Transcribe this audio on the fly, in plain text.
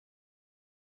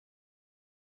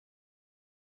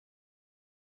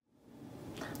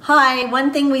Hi,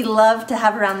 one thing we love to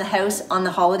have around the house on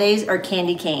the holidays are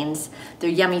candy canes. They're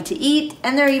yummy to eat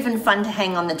and they're even fun to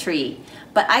hang on the tree.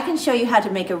 But I can show you how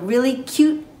to make a really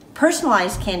cute,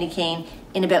 personalized candy cane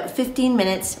in about 15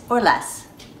 minutes or less.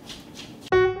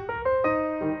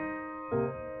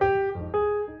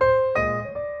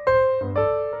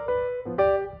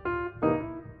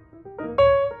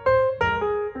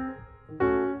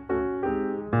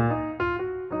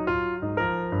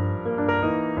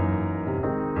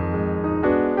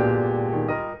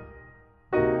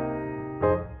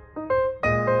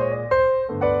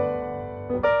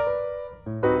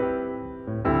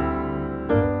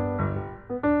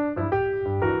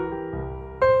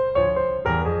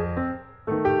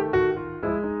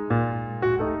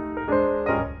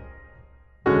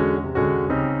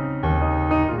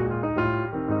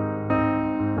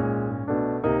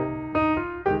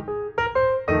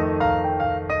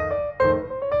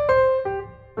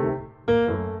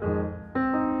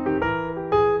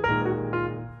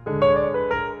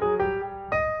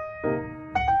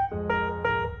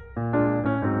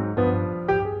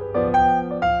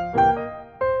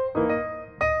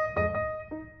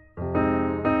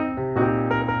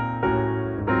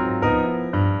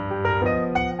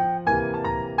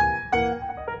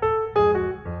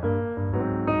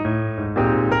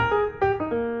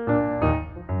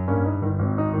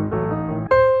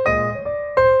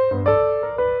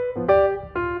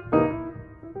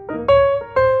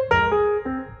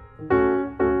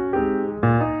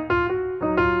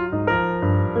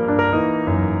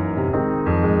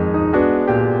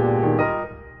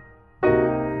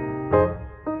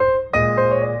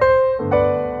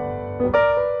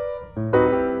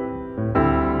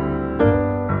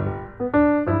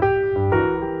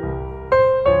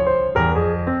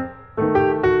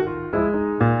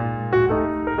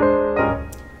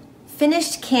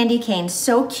 Finished candy cane,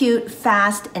 so cute,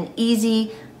 fast, and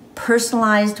easy,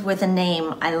 personalized with a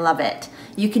name. I love it.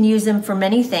 You can use them for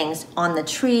many things on the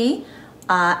tree,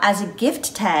 as a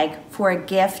gift tag for a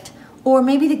gift, or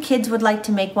maybe the kids would like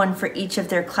to make one for each of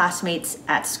their classmates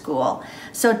at school.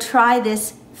 So try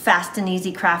this fast and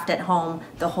easy craft at home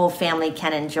the whole family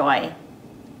can enjoy.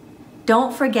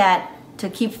 Don't forget to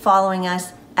keep following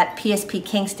us at PSP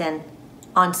Kingston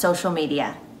on social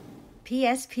media.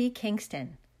 PSP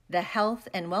Kingston, the health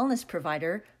and wellness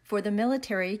provider for the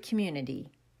military community.